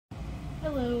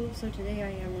Hello, so today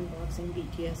I am unboxing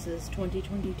BTS's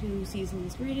 2022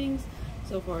 Seasons Greetings.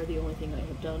 So far the only thing I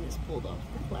have done is pulled off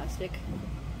the plastic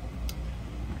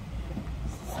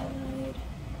side.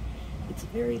 It's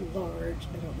very large,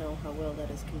 I don't know how well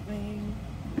that is conveying,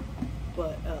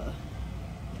 but yeah,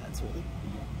 it's really...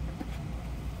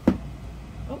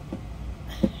 Oh!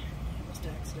 I almost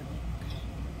accidentally.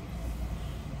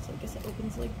 So I guess it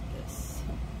opens like this.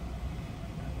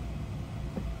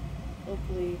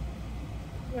 Hopefully,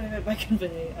 what I meant by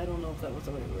convey, I don't know if that was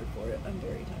the right word for it. I'm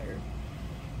very tired.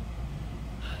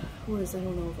 Whereas I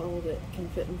don't know if all of it can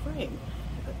fit in frame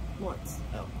at once.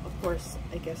 Oh, of course,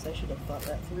 I guess I should have thought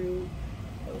that through.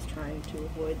 I was trying to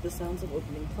avoid the sounds of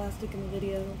opening plastic in the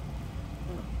video.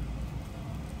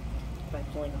 By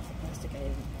pulling off the plastic,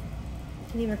 it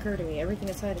didn't even occur to me. Everything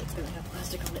inside it's going to have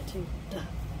plastic on it too. Duh.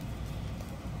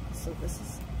 So this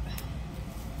is,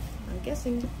 I'm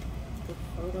guessing, the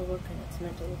photo book, and it's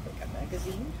meant to look like a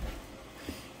magazine.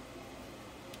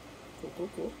 Cool, cool,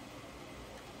 cool.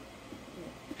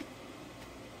 Yeah.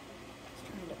 Just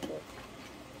trying to pull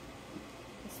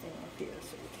this thing off here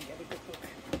so we can get a good look.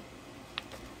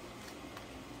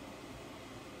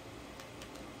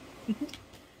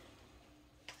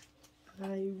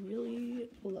 I really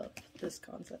love this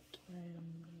concept. I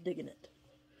am digging it.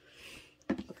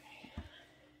 Okay.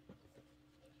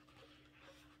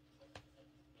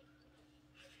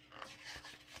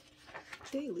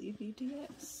 Daily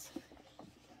BTS.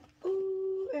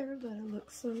 Ooh, everybody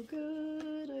looks so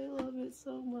good. I love it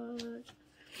so much.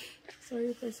 Sorry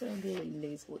if I sound really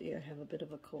nasally. I have a bit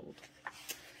of a cold.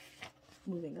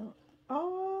 Moving on.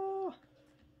 Oh!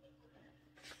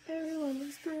 Everyone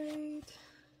looks great.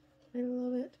 I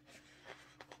love it.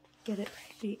 Get it?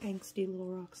 The angsty little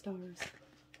rock stars.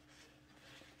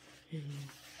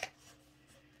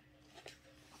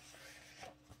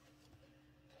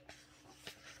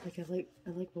 Like I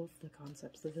like both the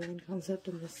concepts, the villain concept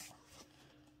and this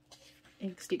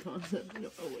angsty concept. I don't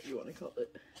know what you want to call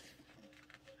it.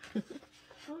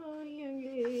 Oh,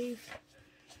 yay!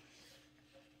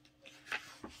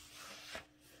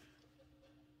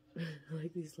 I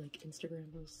like these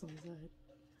Instagram posts on the side.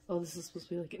 Oh, this is supposed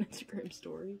to be like an Instagram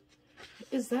story.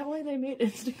 Is that why they made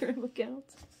Instagram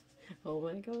accounts? Oh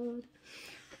my god.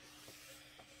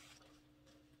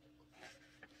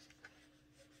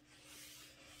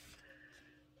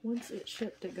 Once it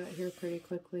shipped, it got here pretty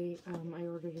quickly. I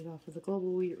ordered it off of the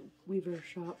Global Weaver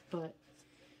shop, but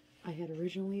I had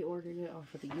originally ordered it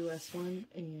off of the US one,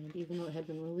 and even though it had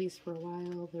been released for a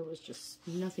while, there was just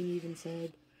nothing even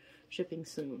said shipping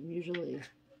soon. Usually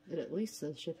it at least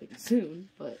says shipping soon,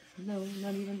 but no,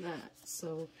 not even that.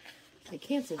 So I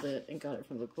canceled it and got it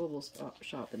from the Global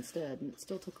shop instead, and it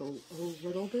still took a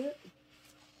little bit,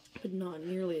 but not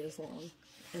nearly as long.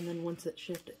 And then once it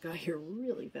shipped, it got here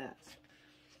really fast.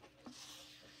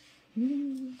 I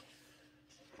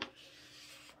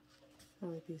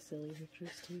like these silly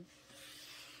pictures too.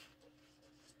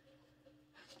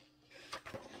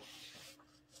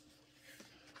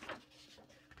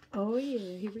 Oh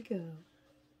yeah, here we go.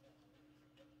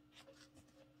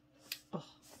 Oh.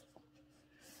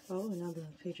 Oh, and now the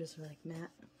pages are like matte.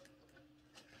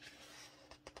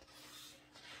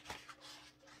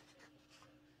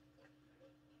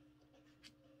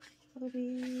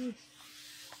 Obi.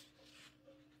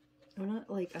 I'm not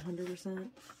like 100%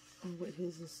 on what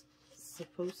his is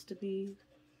supposed to be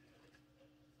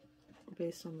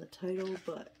based on the title,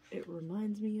 but it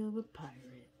reminds me of a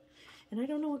pirate. And I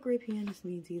don't know what Gray Pianist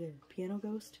means either. Piano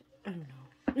ghost? I don't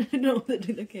know. No,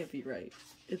 that can't be right.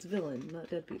 It's villain, not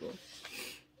dead people.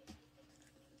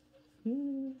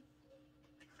 And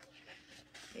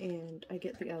I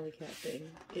get the alley cat thing.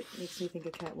 It makes me think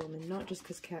of Catwoman, not just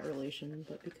because cat relation,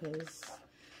 but because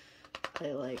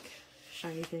I like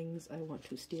shiny things. I want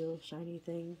to steal shiny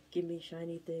thing. Give me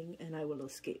shiny thing, and I will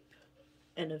escape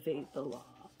and evade the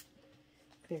law.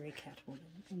 Very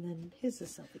Catwoman. And then his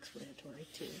is self-explanatory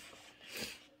too.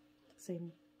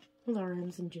 Same with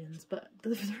RMs and Jins, but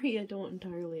the three I don't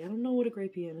entirely. I don't know what a Gray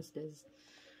Pianist is.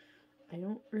 I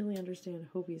don't really understand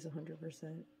Hobie's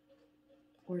 100%.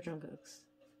 Or Jungkook's.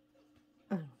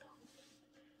 I don't know.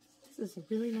 This is a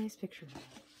really nice picture.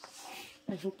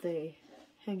 I hope they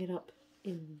hang it up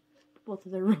in both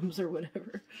of their rooms or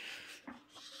whatever.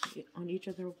 On each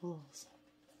of their walls.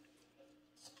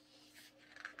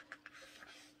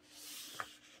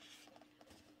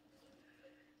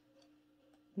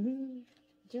 Jin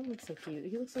looks so cute.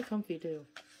 He looks so comfy too.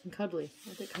 And cuddly.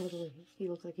 A bit cuddly. He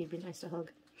looks like he'd be nice to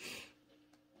hug.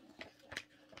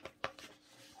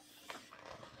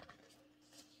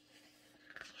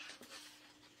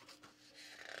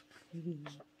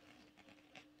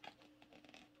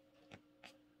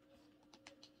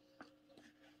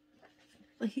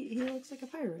 Like, he looks like a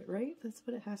pirate, right? That's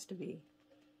what it has to be.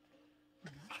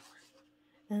 I'm not sure.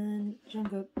 And then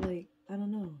Jungkook, like, I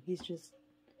don't know, he's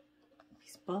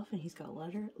buff and he's got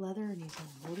leather and he's on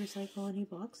a motorcycle and he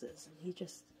boxes and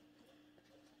that's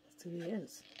who he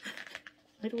is.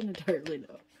 I don't entirely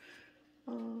know.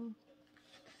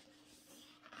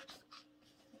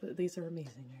 But these are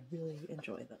amazing. I really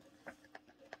enjoy them.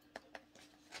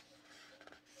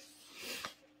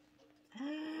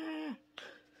 Ah!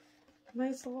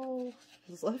 My soul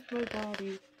has left my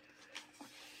body.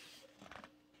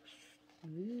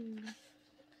 Ooh.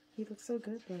 He looks so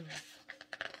good though.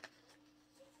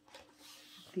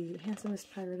 The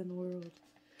handsomest pirate in the world.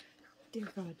 Dear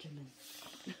God, Jimin.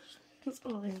 That's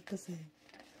all I have to say.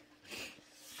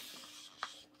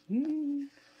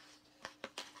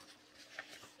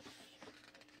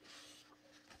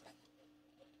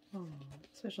 Oh,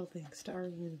 special thanks to our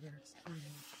universe. I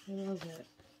love it.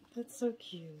 That's so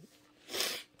cute.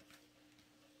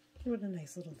 What a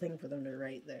nice little thing for them to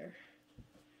write there.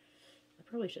 I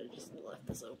probably should have just left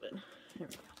this open. There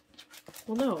we go.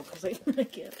 Well, no, because I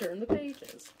can't turn the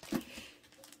pages.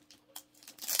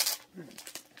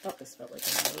 Thought this felt like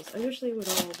one of those. I wish they would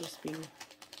all just be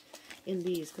in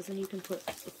these, because then you can put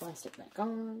the plastic back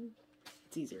on.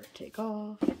 It's easier to take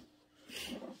off.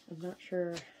 I'm not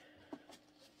sure.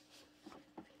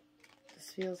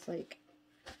 This feels like,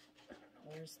 I don't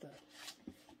know, where's the, I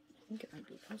think it might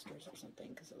be posters or something,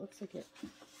 because it looks like it,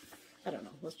 I don't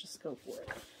know, let's just go for it.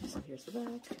 So here's the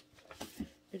back.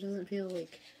 It doesn't feel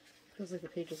like, it feels like the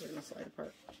pages are going to slide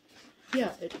apart.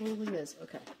 Yeah, it totally is.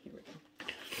 Okay, here we go.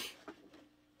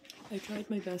 I tried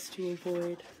my best to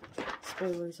avoid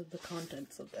spoilers of the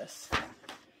contents of this,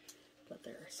 but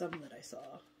there are some that I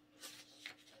saw.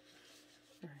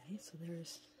 Alright, so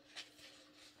there's,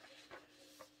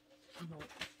 I'm a little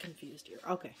confused here.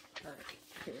 Okay, alright,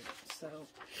 here we go. So,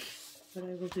 what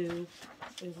I will do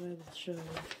is I will show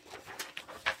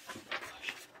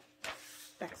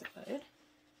backside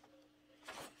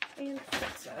and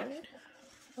frontside.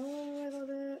 Oh, I love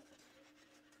it.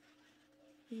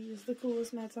 He's the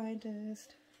coolest mad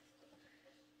scientist.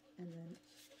 And then,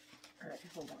 alright,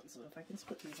 hold on. So if I can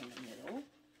split these in the middle,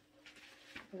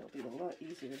 it'll be a lot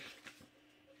easier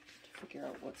to figure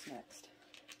out what's next.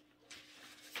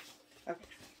 Okay.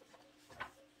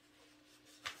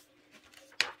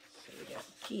 So we got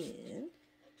Jin.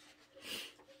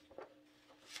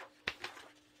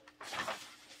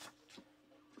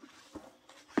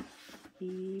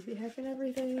 He be hacking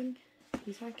everything.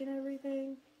 He's hacking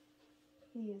everything.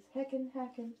 He is hacking.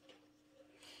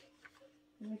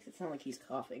 It makes it sound like he's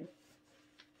coughing.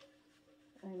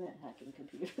 I meant hacking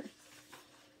computers.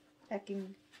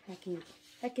 hacking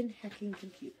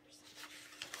computers.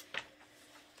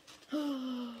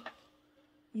 Oh,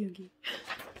 Yoongi,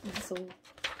 my soul.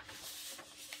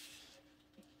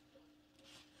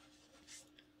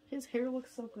 His hair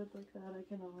looks so good like that, I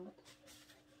cannot.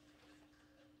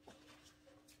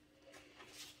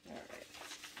 Alright.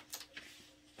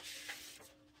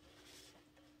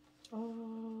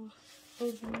 Oh,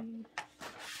 Hogan.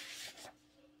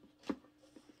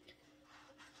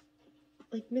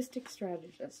 Like, Mystic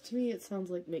Strategist. To me, it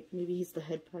sounds like maybe he's the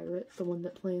head pirate, the one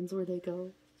that plans where they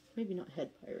go. Maybe not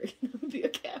head pirate. That would be a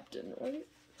captain, right?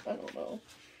 I don't know.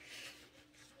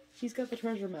 He's got the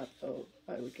treasure map, though,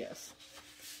 I would guess.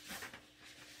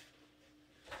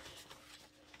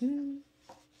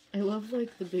 I love,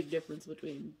 like, the big difference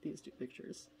between these two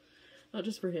pictures. Not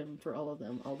just for him, for all of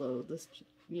them, although this,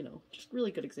 you know, just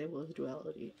really good example of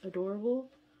duality. Adorable,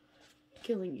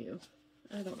 killing you.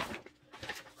 I don't know.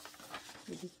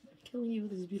 Just killing you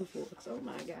with his beautiful looks. Oh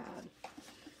my god.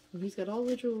 And he's got all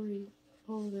the jewelry,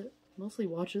 all of it. Mostly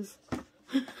watches.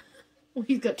 Well,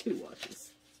 he's got 2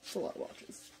 watches. It's a lot of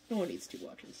watches. No one needs 2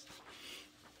 watches.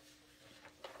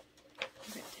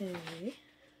 Okay.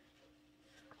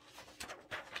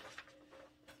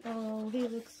 Oh, he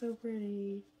looks so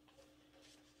pretty.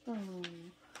 Oh.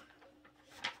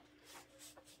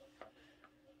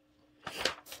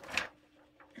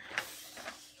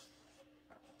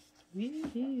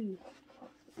 Woohoo!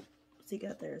 What's he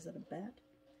got there? Is that a bat?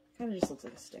 Kind of just looks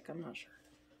like a stick. I'm not sure.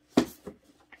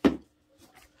 He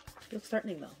looks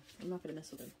threatening though. I'm not gonna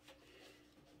mess with him.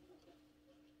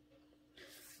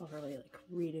 I'll probably like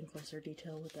read in closer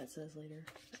detail what that says later.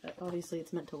 Obviously,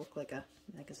 it's meant to look like a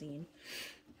magazine.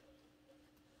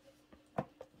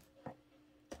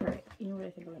 Alright, you know what I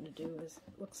think I'm gonna do is,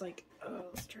 looks like,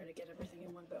 let's try to get everything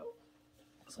in one go.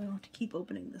 So I don't have to keep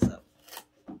opening this up.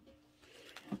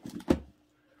 I'm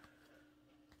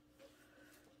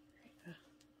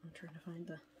trying to find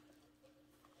the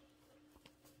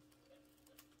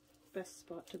best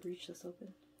spot to breach this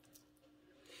open.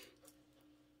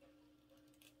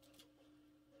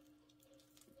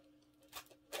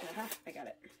 I got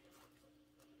it.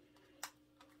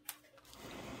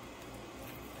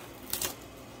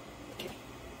 Okay.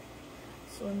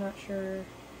 So I'm not sure.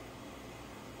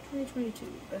 2022,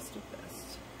 best of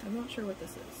best. I'm not sure what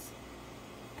this is.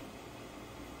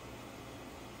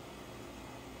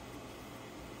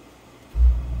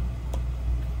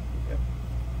 Yep.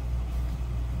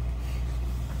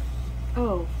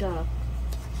 Oh, duh.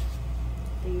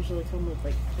 They usually come with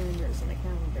like planners and a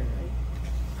calendar, right?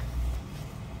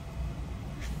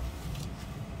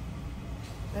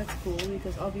 That's cool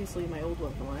because obviously my old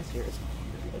one from last year is no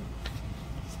longer good.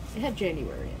 It had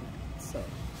January in it, so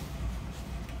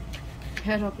I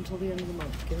had up until the end of the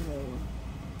month to get another one.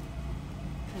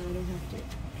 And I don't have to.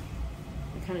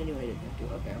 I kind of knew I didn't have to.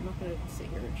 Okay, I'm not going to sit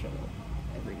here and show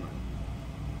every month.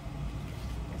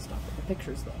 I'll stop at the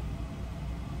pictures though.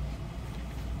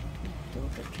 To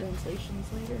look at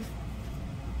translations later.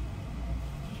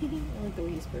 I like the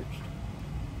way he's perched.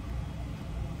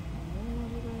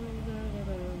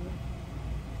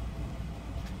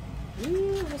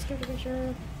 Ooh, let's take a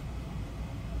picture.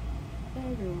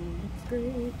 Everyone looks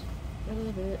great. I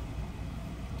love it.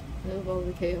 I love all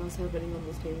the chaos happening on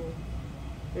this table.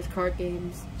 There's card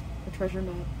games, a treasure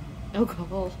map,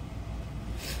 alcohol.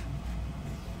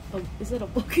 Oh, is that a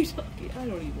walkie-talkie? I don't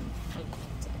know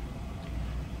what's that.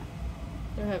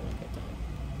 They're having a good time.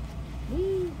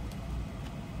 Woo!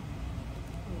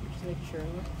 I'm just making sure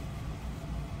I'm not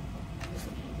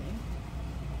missing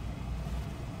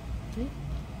anything.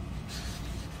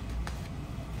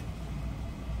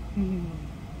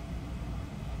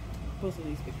 Both of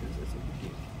these pictures are super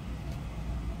cute.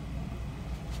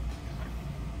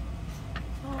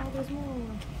 Oh, there's more.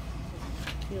 I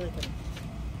feel like I'm...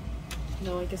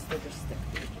 No, I guess they're just stick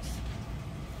pages.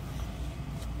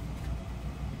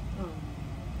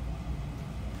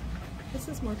 This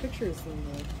is more pictures than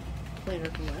the planner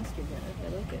from last year had. I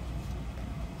like it.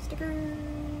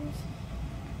 Stickers!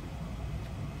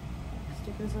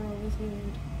 Stickers are always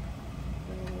good.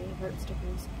 Heart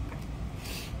stickers.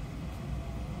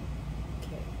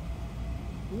 Okay.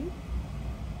 I'm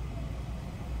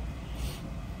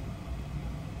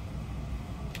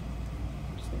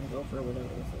just gonna go for whatever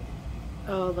this is.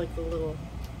 Oh, like the little...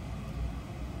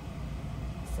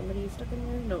 Somebody stuck in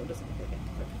there? No, it doesn't look like it.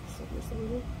 Okay, so here's the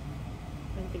little...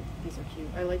 I think these are cute.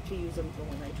 I like to use them for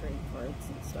when I trade cards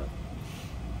and stuff.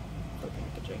 For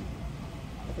packaging.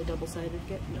 Are they double-sided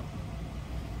get? No.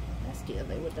 Last year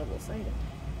they were double-sided.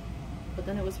 But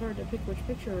then it was hard to pick which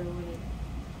picture I wanted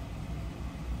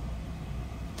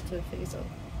to face up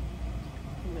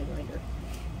in my binder.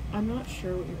 I'm not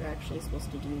sure what you're actually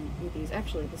supposed to do with these.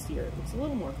 Actually, this year it's a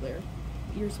little more clear.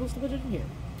 You're supposed to put it in here.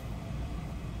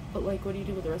 But like, what do you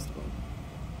do with the rest of them?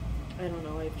 I don't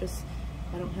know. I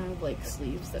don't have like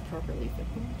sleeves that properly fit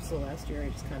them. So last year I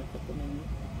just kind of put them in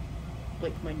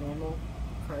like my normal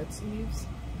card sleeves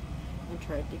and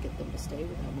tried to get them to stay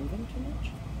without moving too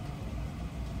much.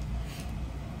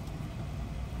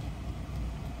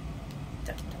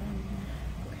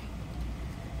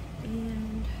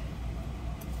 And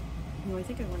no, I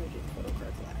think I want to do the photo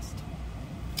cards last.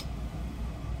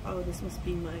 Oh, this must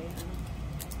be my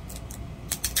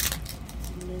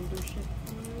membership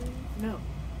card. No,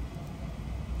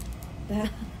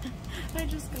 that I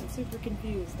just got super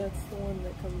confused. That's the one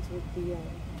that comes with the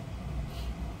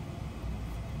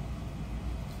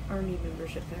Army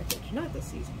membership package, not the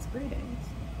season's greetings.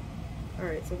 All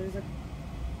right, so there's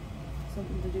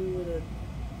something to do with a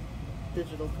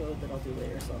digital code that I'll do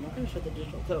later, so I'm not going to show the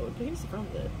digital code, but here's the front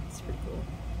of it. It's pretty cool.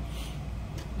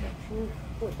 Not sure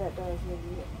what that does.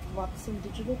 Maybe it locks some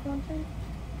digital content?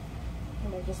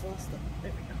 And I just lost it.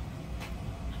 There we go.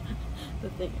 The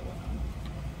thing I want.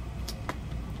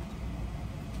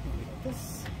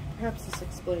 This, perhaps this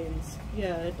explains,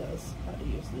 yeah, it does, how to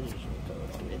use the digital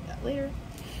code. I'll read that later.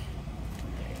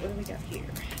 Okay, what do we got here?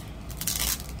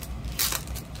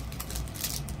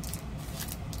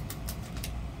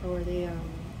 Or are they,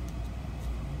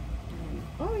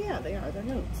 oh yeah, they are, they're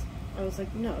notes. I was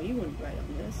like, no, you wouldn't write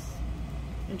on this.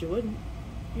 And you wouldn't.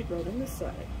 You'd write on this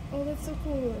side. Oh, that's so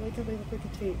cool. I like how they look like a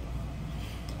tape.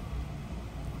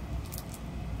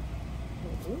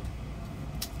 Oh.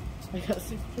 I got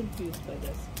super confused by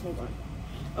this. Hold on.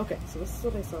 Okay, so this is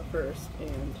what I saw first,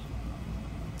 and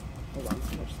hold on,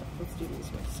 so much stuff. Let's do these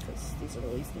first, because these are the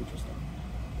least interesting.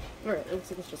 Alright, it looks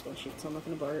like it's just one sheet, so I'm not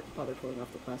going to bother pulling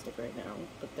off the plastic right now,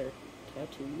 but they're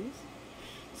tattoos.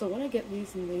 So when I get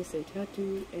these and they say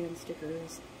tattoo and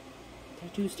stickers,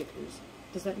 tattoo stickers,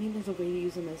 does that mean there's a way to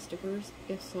use them as stickers?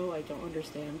 If so, I don't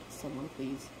understand. Someone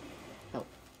please help.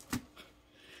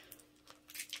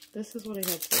 This is what I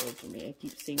have spoiled for me. I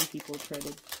keep seeing people try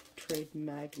to trade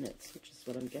magnets, which is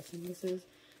what I'm guessing this is.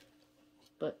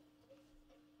 But,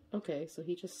 okay, so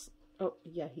he just, oh,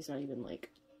 yeah, he's not even like,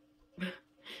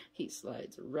 he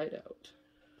slides right out.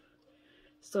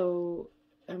 So,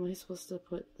 am I supposed to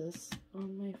put this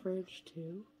on my fridge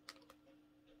too?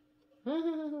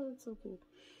 That's so cool.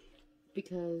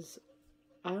 Because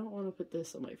I don't want to put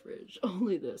this on my fridge,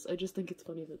 only this. I just think it's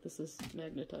funny that this is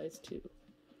magnetized too.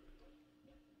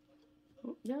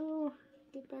 Oh, no,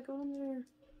 get back on there.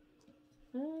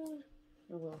 Oh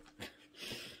well.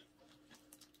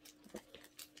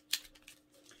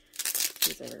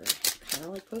 These are kind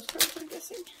of like postcards, I'm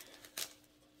guessing.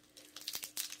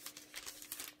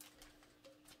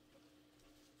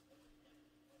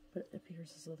 But it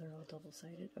appears as though they're all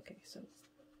double-sided. Okay, so.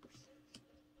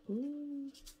 Ooh.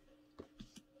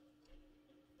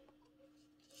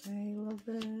 I love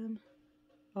them.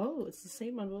 Oh, it's the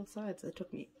same on both sides. That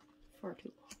took me far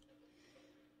too long.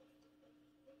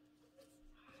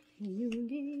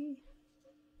 Yugi.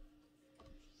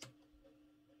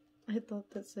 I thought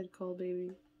that said call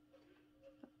baby.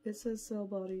 It says cell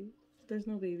body. There's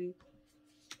no baby.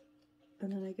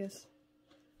 And then I guess,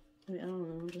 I mean, I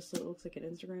don't know, just so it looks like an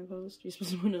Instagram post. You're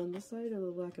supposed to put it on this side or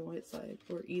the black and white side,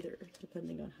 or either,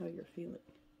 depending on how you're feeling.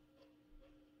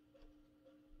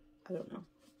 I don't know.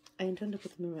 I intend to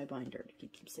put them in my binder to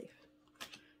keep them safe.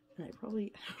 And I don't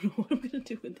know what I'm gonna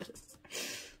do with this.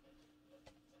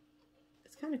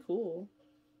 It's kind of cool.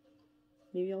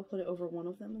 Maybe I'll put it over one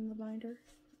of them in the binder.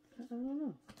 I don't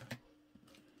know.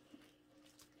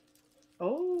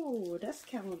 Oh, a desk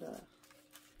calendar.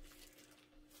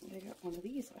 I got one of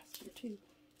these last year too.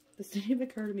 This didn't even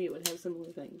occur to me it would have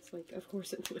similar things. Like, of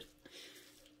course it would.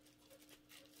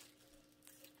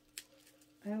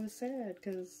 I was sad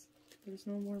because there's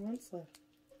no more months left.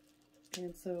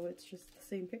 And so it's just the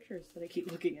same pictures that I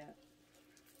keep looking at.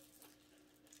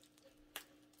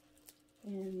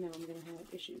 And now I'm going to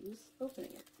have issues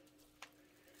opening it.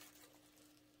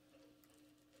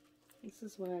 This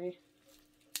is why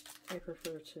I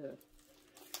prefer to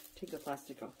take the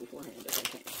plastic off beforehand if I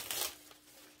can.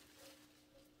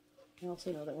 I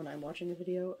also know that when I'm watching a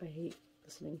video, I hate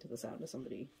listening to the sound of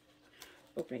somebody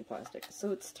opening plastic.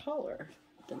 So it's taller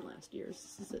than last year's.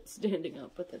 This is it standing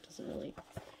up, but that doesn't really...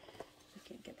 I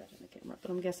can't get that in the camera. But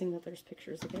I'm guessing that there's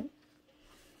pictures again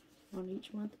on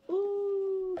each month.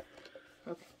 Ooh!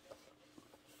 Okay.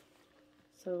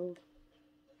 So,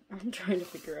 I'm trying to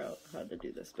figure out how to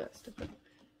do this best.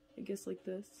 I guess like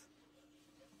this.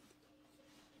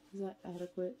 Is that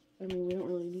adequate? I mean, we don't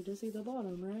really need to see the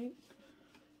bottom, right?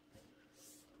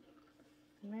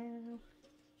 Wow.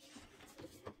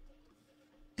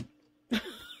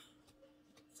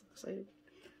 So excited.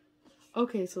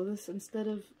 Okay, so this, instead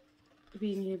of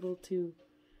being able to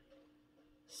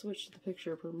switch the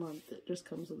picture per month, it just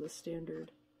comes with a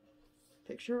standard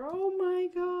picture. Oh my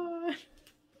god!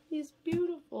 He's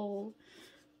beautiful!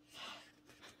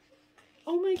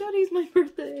 Oh my god, he's my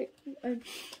birthday!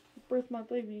 Birth month,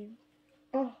 baby.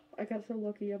 Oh, I got so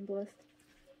lucky, I'm blessed.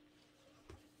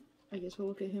 I guess we'll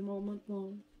look at him all month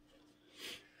long.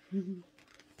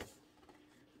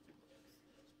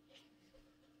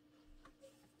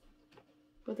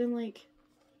 But then, like,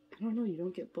 I don't know, you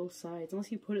don't get both sides.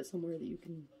 Unless you put it somewhere that you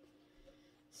can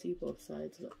see both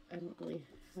sides. But I don't really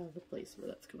have a place where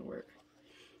that's gonna work.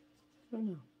 I don't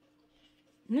know.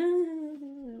 I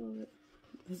love it.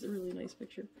 That's a really nice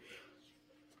picture.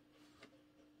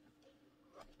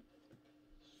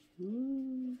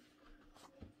 Ooh.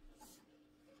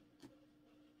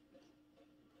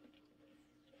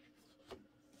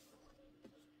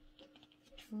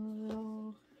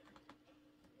 Oh.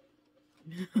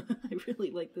 I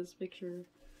really like this picture.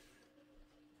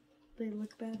 They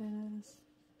look badass,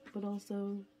 but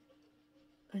also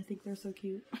I think they're so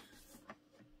cute.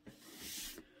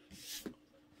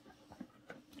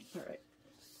 Alright.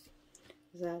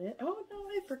 Is that it? Oh no,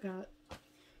 I forgot.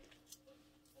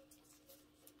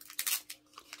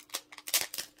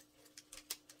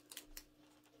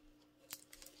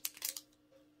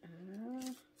 There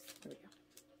we go.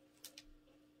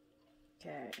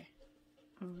 Okay.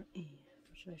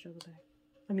 Should I show the back?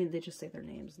 I mean, they just say their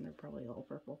names and they're probably all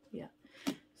purple. Yeah.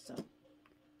 So.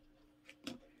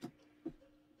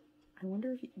 I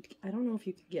wonder if you, I don't know if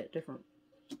you could get different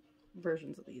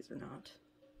versions of these or not.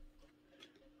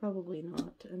 Probably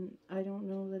not. And I don't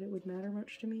know that it would matter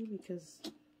much to me because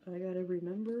I gotta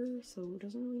remember, so it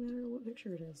doesn't really matter what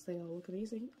picture it is. They all look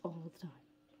amazing all the time.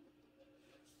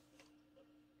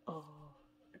 Oh,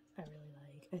 I really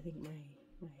like, I think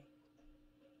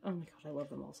oh my god, I love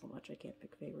them all so much, I can't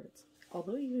pick favorites.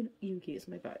 Although even Yuki is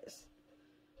my bias.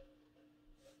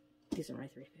 These are my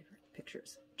 3 favorite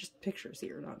pictures. Just pictures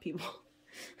here, not people.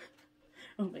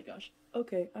 Oh my gosh.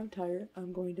 Okay, I'm tired.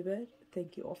 I'm going to bed.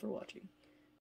 Thank you all for watching.